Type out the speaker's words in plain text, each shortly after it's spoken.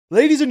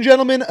Ladies and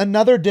gentlemen,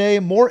 another day,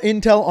 more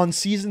intel on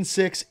Season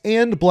 6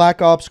 and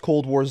Black Ops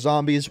Cold War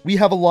Zombies. We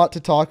have a lot to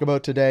talk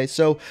about today.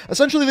 So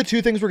essentially the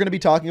two things we're going to be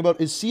talking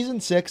about is Season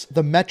 6,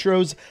 the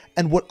metros,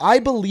 and what I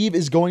believe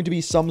is going to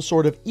be some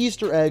sort of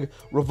Easter egg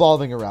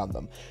revolving around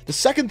them. The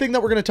second thing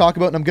that we're going to talk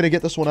about, and I'm going to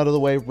get this one out of the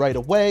way right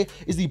away,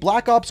 is the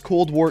Black Ops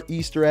Cold War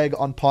Easter egg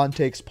on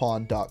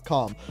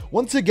pawntakespawn.com.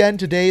 Once again,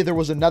 today there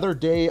was another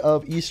day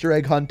of Easter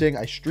egg hunting.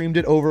 I streamed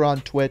it over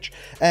on Twitch,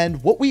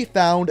 and what we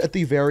found at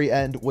the very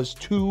end was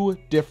two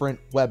different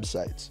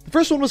websites. The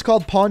first one was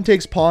called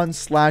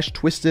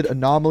pawntakespawn/twisted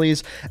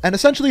anomalies, and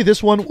essentially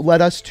this one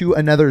led us to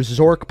another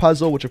Zork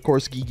puzzle, which of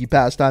course Geeky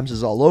Pastimes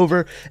is all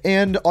over,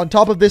 and on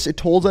top of this it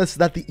told us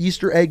that the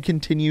Easter egg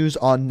continues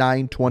on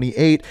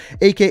 9/28,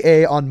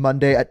 aka on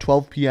Monday at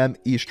 12 p.m.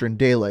 Eastern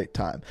Daylight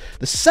Time.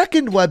 The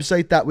second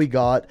website that we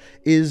got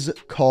is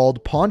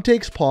called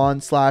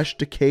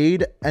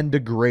pawntakespawn/decayed and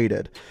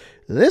degraded.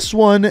 This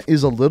one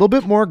is a little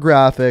bit more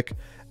graphic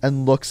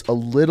and looks a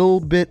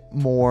little bit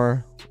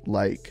more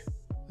like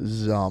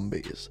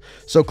zombies.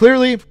 So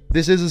clearly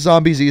this is a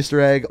zombies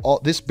Easter egg.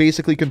 This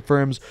basically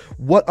confirms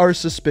what our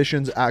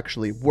suspicions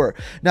actually were.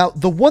 Now,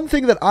 the one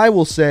thing that I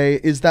will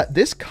say is that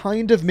this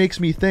kind of makes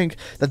me think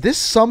that this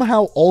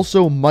somehow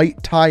also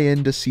might tie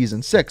into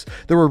Season 6.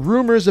 There were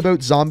rumors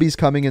about zombies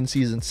coming in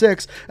Season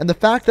 6, and the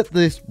fact that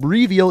this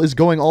reveal is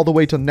going all the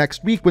way to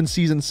next week when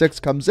Season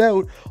 6 comes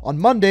out on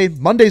Monday.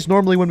 Monday's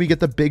normally when we get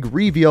the big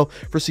reveal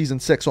for Season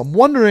 6. So I'm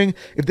wondering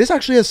if this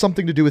actually has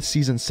something to do with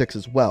Season 6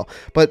 as well.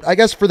 But I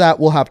guess for that,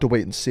 we'll have to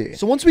wait and see.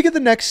 So once we get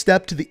the next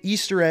step to the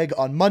Easter egg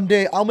on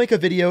Monday, I'll make a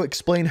video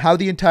explain how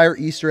the entire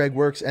Easter egg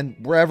works and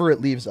wherever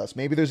it leaves us.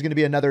 Maybe there's going to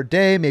be another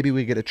day, maybe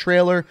we get a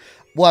trailer.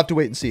 We'll have to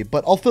wait and see,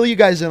 but I'll fill you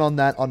guys in on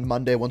that on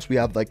Monday once we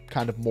have like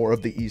kind of more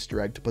of the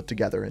Easter egg to put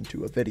together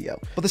into a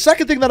video. But the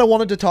second thing that I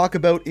wanted to talk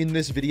about in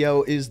this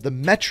video is the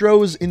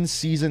metros in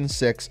Season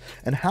 6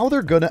 and how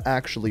they're gonna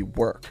actually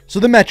work. So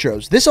the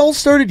metros, this all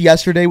started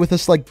yesterday with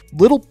this like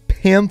little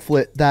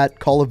pamphlet that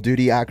Call of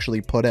Duty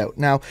actually put out.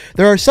 Now,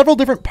 there are several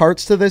different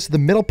parts to this. The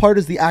middle part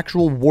is the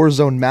actual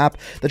Warzone map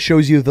that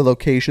shows you the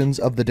locations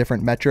of the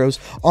different metros.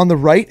 On the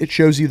right, it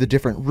shows you the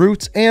different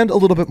routes and a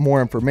little bit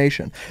more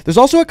information. There's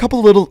also a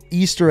couple little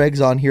Easter eggs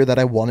on here that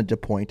I wanted to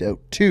point out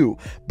too.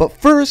 But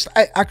first,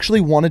 I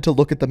actually wanted to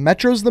look at the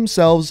metros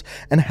themselves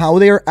and how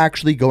they are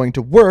actually going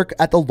to work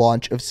at the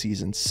launch of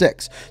Season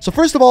 6. So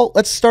first of all,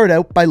 let's start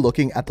out by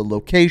looking at the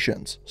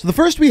locations. So the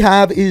first we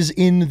have is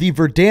in the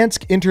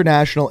Verdansk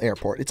International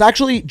Airport. It's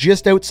actually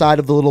just outside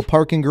of the little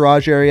parking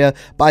garage area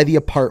by the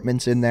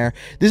apartments in there.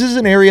 This is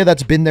an area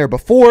that's been there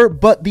before,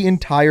 but the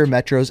entire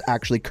metro is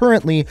actually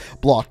currently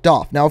blocked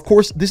off. Now, of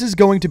course, this is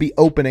going to be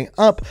opening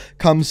up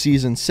come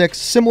Season 6,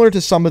 similar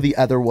to some of the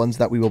other ones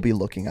that we will be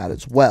looking at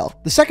as well.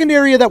 The second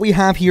area that we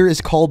have here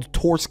is called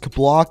Torsk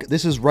Block.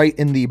 This is right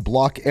in the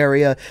block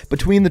area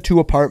between the two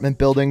apartment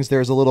buildings.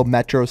 There's a little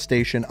metro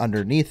station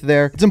underneath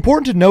there. It's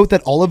important to note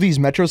that all of these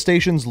metro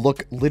stations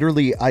look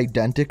literally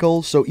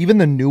identical, so even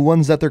the new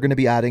ones that they're going to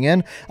be adding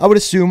in, I would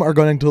assume are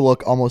going to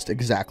look almost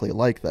exactly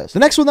like this. The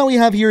next one that we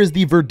have here is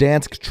the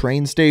Verdansk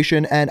train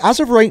station, and as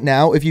of right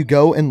now, if you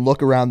go and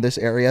look around this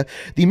area,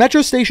 the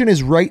metro station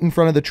is right in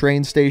front of the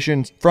train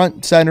station,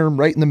 front, center,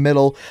 right in the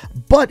middle.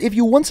 But if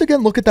you once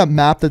again look at that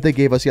map that they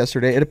gave us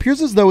yesterday, it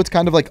appears as though it's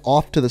kind of like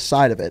off to the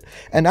side of it.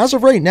 And as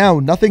of right now,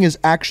 nothing is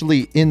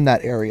actually in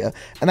that area.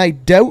 And I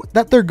doubt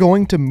that they're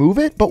going to move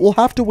it, but we'll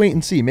have to wait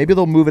and see. Maybe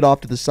they'll move it off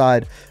to the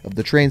side of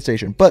the train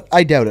station, but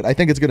I doubt it. I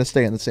think it's going to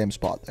stay in the same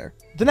spot there.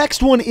 The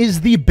next one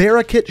is the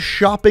Barricade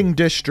Shopping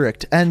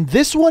District, and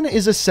this one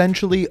is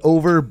essentially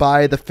over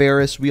by the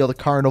Ferris wheel, the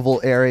carnival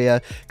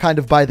area, kind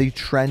of by the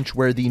trench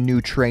where the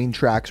new train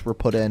tracks were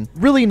put in.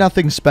 Really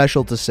nothing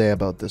special to say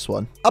about this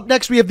one. Up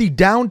next, we have the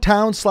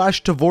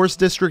Downtown/Tavors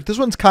District. This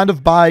one's kind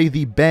of by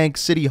the bank,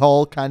 City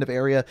Hall kind of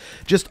area,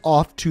 just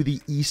off to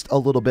the east a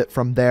little bit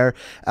from there.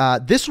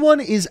 This one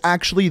is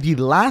actually the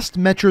last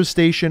metro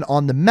station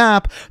on the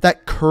map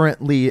that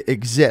currently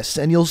exists,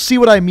 and you'll see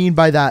what I mean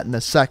by that in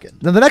a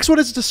second. Now, the next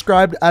one is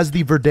described as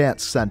the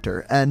Verdansk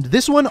Center, and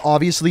this one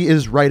obviously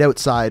is right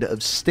outside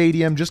of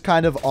Stadium, just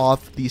kind of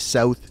off the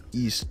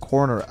southeast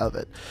corner of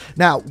it.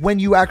 Now, when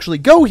you actually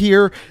go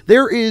here,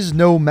 there is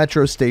no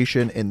metro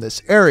station in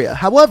this area.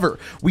 However,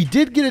 we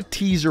did get a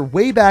teaser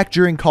way back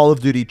during Call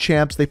of Duty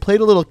Champs. They played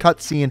a little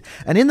cutscene,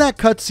 and in that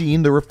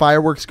cutscene, there were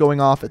fireworks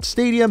going off at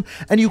Stadium,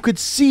 and you could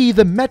see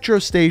the metro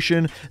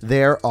station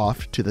there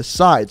off to the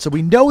side. So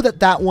we know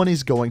that that one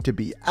is going to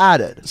be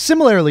added.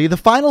 Similarly, the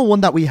final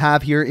one that we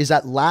have here is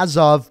at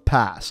Lazov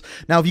Pass.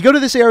 Now, if you go to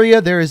this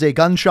area, there is a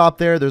gun shop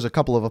there. There's a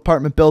couple of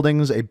apartment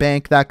buildings, a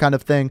bank, that kind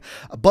of thing.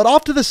 But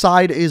off to the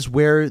side is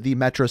where the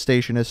metro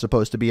station is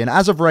supposed to be. And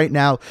as of right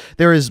now,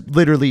 there is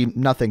literally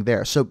nothing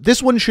there. So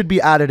this one should be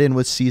added in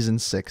with Season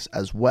 6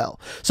 as well.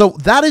 So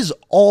that is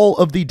all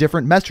of the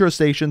different metro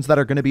stations that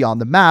are going to be on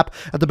the map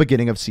at the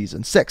beginning of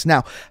Season 6.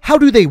 Now, how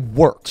do they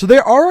work? So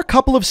there are a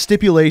couple of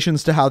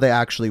stipulations to how they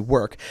actually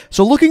work.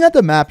 So looking at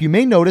the map, you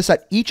may notice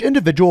at each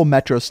individual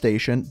metro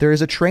station, there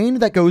is a train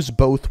that goes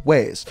both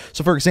ways.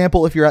 So for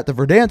example, if you're at the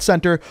Verdansk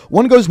Center,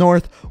 one goes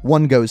north,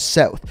 one goes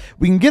south.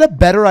 We can get a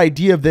better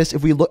idea of this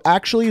if we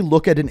actually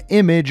look at an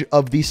image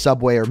of the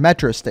subway or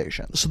metro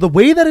station. So the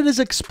way that it is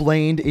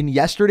explained in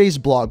yesterday's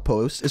blog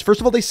post is, first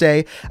of all, they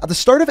say at the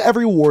start of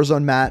every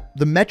Warzone map,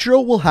 the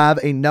metro will have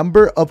a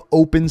number of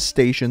open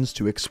stations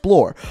to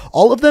explore.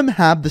 All of them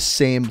have the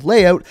same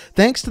layout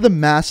thanks to the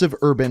massive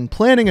urban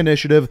planning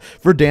initiative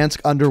Verdansk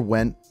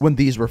underwent when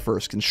these were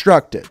first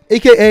constructed.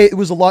 AKA, it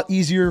was a lot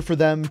easier for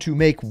them to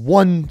make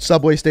one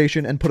subway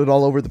station and put it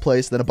all over the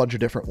place than a bunch of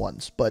different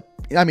ones. But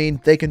I mean,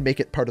 they can make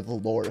it part of the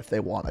lore if they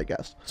want, I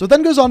guess. So it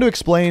then goes on to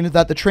explain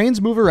that the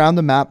trains move around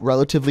the map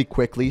relatively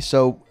quickly.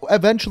 So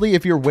eventually,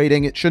 if you're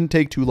waiting, it shouldn't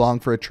take too long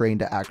for a train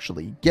to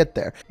actually get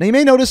there. Now you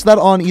may notice that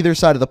on either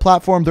side of the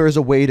platform, there is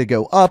a way to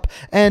go up.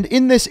 And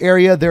in this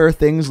area, there are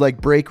things like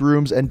break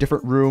rooms and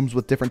different rooms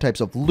with different types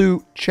of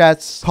loot,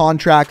 chests,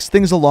 contracts,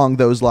 things along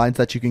those lines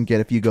that you can get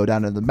if you go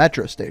down to the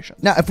metro station.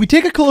 Now, if we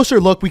take a closer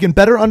look, we can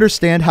better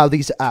understand how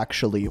these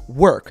actually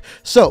work.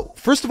 So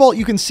first of all,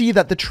 you can see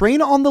that the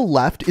train on the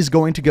left is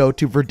going to go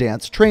to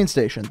Verdansk train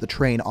station. The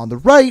train on the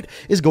right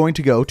is going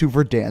to go to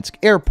Verdansk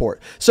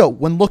airport. So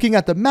when looking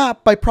at the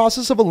map, by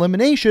process of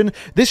elimination,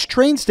 this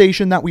train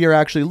station that we are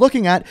actually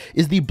looking at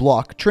is the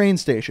block train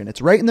station.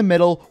 It's right in the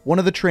middle. One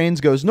of the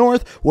trains goes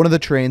north, one of the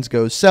trains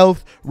goes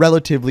south,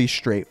 relatively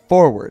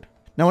straightforward.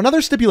 Now,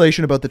 another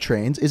stipulation about the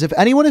trains is if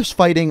anyone is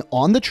fighting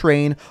on the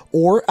train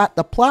or at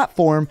the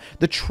platform,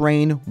 the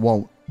train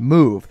won't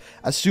move.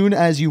 As soon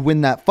as you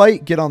win that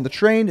fight, get on the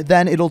train,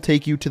 then it'll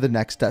take you to the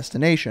next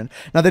destination.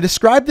 Now, they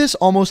describe this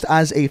almost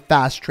as a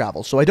fast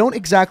travel, so I don't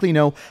exactly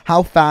know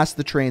how fast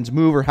the trains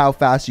move or how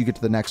fast you get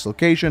to the next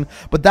location,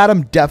 but that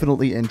I'm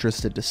definitely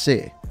interested to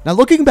see. Now,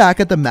 looking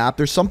back at the map,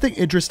 there's something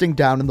interesting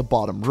down in the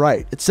bottom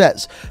right. It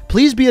says,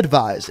 please be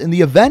advised, in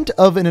the event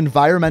of an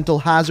environmental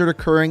hazard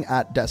occurring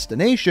at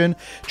destination,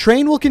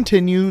 train will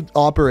continue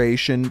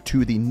operation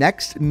to the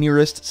next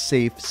nearest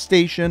safe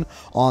station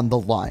on the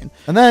line.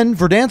 And then,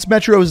 Verdansk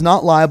Metro is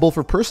not liable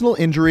for personal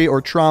injury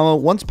or trauma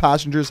once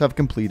passengers have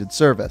completed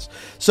service.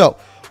 So,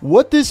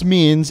 what this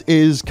means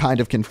is kind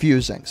of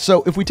confusing.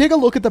 So if we take a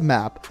look at the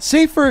map,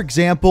 say for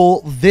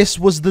example, this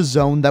was the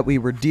zone that we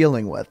were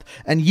dealing with,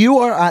 and you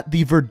are at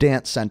the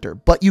Verdansk Center,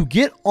 but you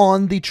get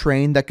on the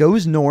train that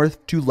goes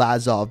north to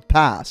Lazov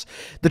Pass.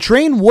 The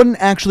train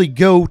wouldn't actually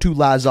go to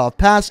Lazov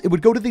Pass, it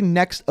would go to the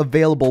next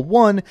available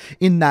one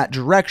in that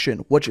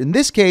direction, which in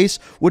this case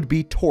would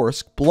be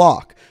Torsk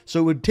Block.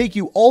 So it would take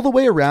you all the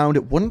way around,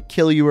 it wouldn't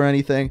kill you or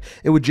anything,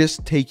 it would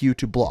just take you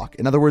to Block.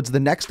 In other words, the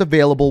next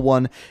available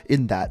one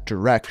in that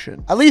direction.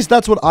 At least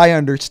that's what I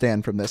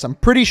understand from this. I'm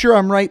pretty sure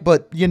I'm right,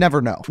 but you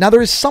never know. Now,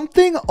 there is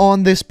something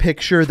on this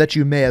picture that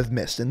you may have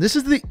missed, and this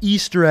is the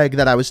Easter egg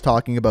that I was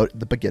talking about at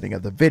the beginning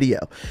of the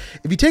video.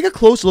 If you take a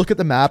close look at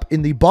the map,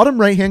 in the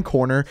bottom right-hand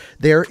corner,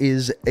 there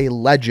is a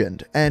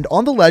legend, and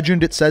on the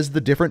legend, it says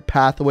the different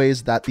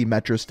pathways that the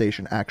metro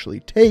station actually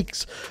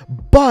takes,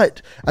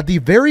 but at the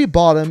very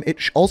bottom,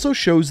 it also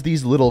shows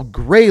these little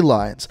gray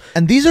lines,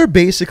 and these are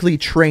basically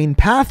train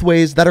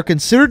pathways that are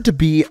considered to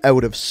be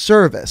out of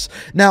service.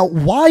 Now,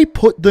 why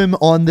put them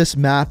on this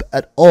map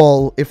at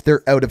all if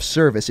they're out of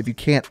service, if you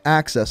can't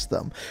access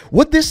them?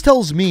 What this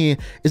tells me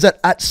is that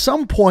at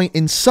some point,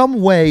 in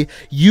some way,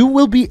 you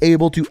will be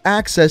able to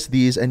access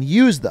these and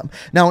use them.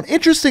 Now, an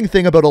interesting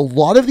thing about a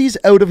lot of these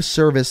out of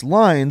service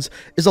lines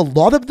is a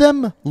lot of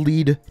them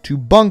lead to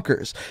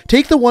bunkers.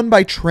 Take the one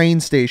by train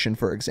station,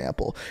 for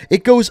example.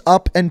 It goes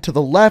up and to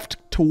the left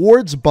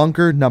towards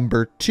bunker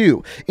number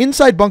 2.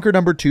 Inside bunker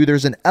number 2,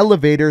 there's an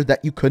elevator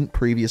that you couldn't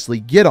previously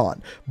get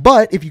on.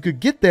 But if you could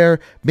get there,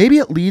 maybe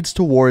it leads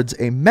towards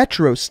a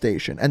metro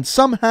station, and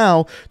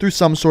somehow, through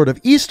some sort of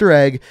Easter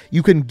egg,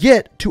 you can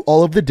get to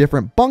all of the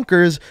different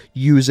bunkers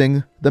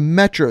using the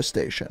metro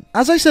station.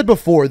 As I said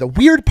before, the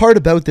weird part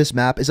about this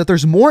map is that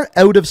there's more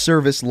out of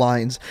service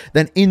lines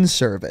than in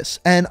service,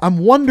 and I'm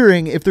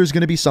wondering if there's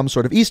going to be some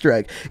sort of Easter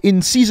egg.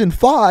 In Season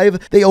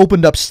 5, they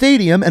opened up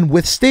Stadium, and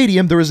with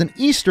Stadium, there was an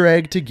Easter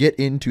egg to get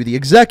into the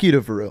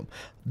executive room.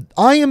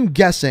 I am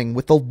guessing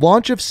with the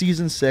launch of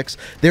Season 6,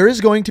 there is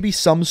going to be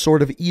some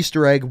sort of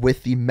Easter egg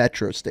with the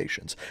metro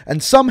stations,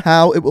 and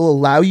somehow it will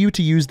allow you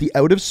to use the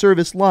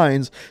out-of-service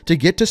lines to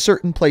get to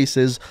certain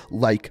places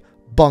like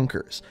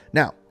bunkers.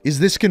 Now, is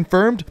this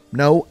confirmed?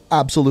 No,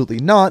 absolutely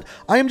not.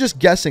 I am just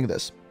guessing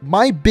this.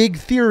 My big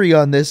theory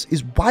on this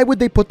is why would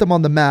they put them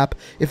on the map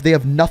if they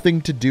have nothing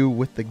to do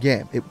with the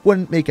game? It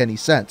wouldn't make any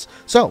sense.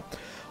 So,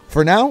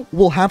 For now,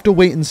 we'll have to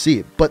wait and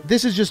see, but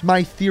this is just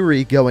my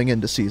theory going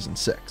into Season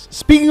 6.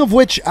 Speaking of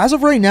which, as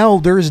of right now,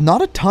 there is not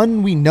a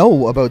ton we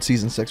know about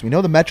Season 6. We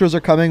know the Metros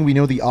are coming, we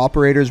know the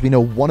operators, we know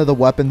one of the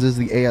weapons is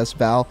the AS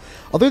Val.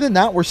 Other than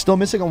that, we're still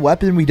missing a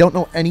weapon, we don't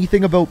know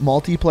anything about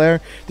multiplayer.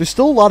 There's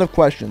still a lot of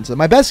questions, and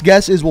my best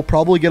guess is we'll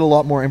probably get a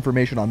lot more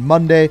information on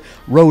Monday,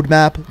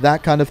 roadmap,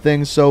 that kind of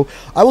thing. So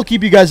I will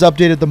keep you guys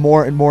updated the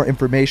more and more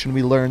information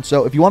we learn.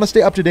 So if you want to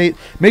stay up to date,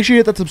 make sure you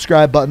hit that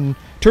subscribe button,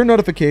 turn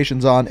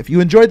notifications on. If you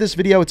enjoyed this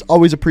video, it's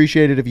always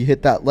appreciated if you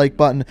hit that like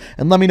button,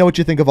 and let me know what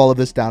you think of all of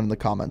this down in the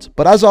comments.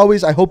 But as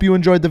always, I hope you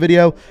enjoyed the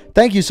video.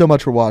 Thank you so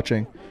much for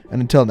watching, and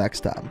until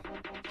next time,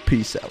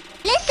 peace out.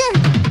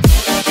 Listen.